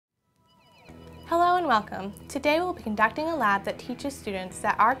and welcome. Today we'll be conducting a lab that teaches students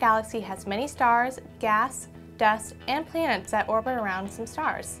that our galaxy has many stars, gas, dust, and planets that orbit around some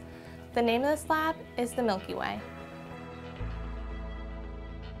stars. The name of this lab is the Milky Way.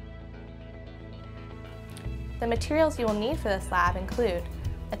 The materials you will need for this lab include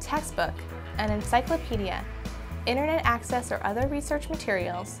a textbook, an encyclopedia, internet access or other research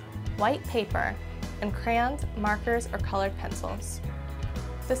materials, white paper, and crayons, markers, or colored pencils.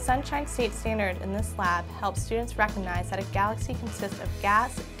 The Sunshine State Standard in this lab helps students recognize that a galaxy consists of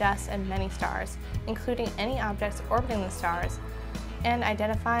gas, dust, and many stars, including any objects orbiting the stars, and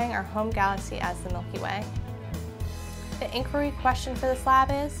identifying our home galaxy as the Milky Way. The inquiry question for this lab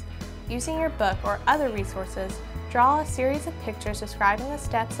is, using your book or other resources, draw a series of pictures describing the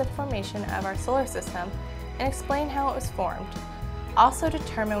steps of formation of our solar system and explain how it was formed. Also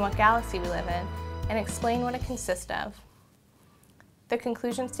determine what galaxy we live in and explain what it consists of. The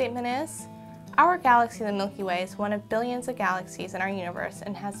conclusion statement is, our galaxy, the Milky Way, is one of billions of galaxies in our universe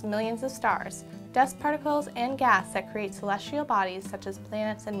and has millions of stars, dust particles, and gas that create celestial bodies such as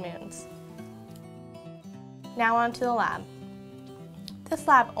planets and moons. Now on to the lab. This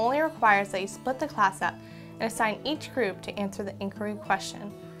lab only requires that you split the class up and assign each group to answer the inquiry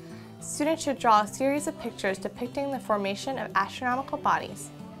question. Students should draw a series of pictures depicting the formation of astronomical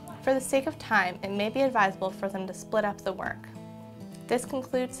bodies. For the sake of time, it may be advisable for them to split up the work. This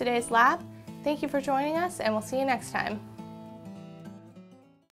concludes today's lab. Thank you for joining us, and we'll see you next time.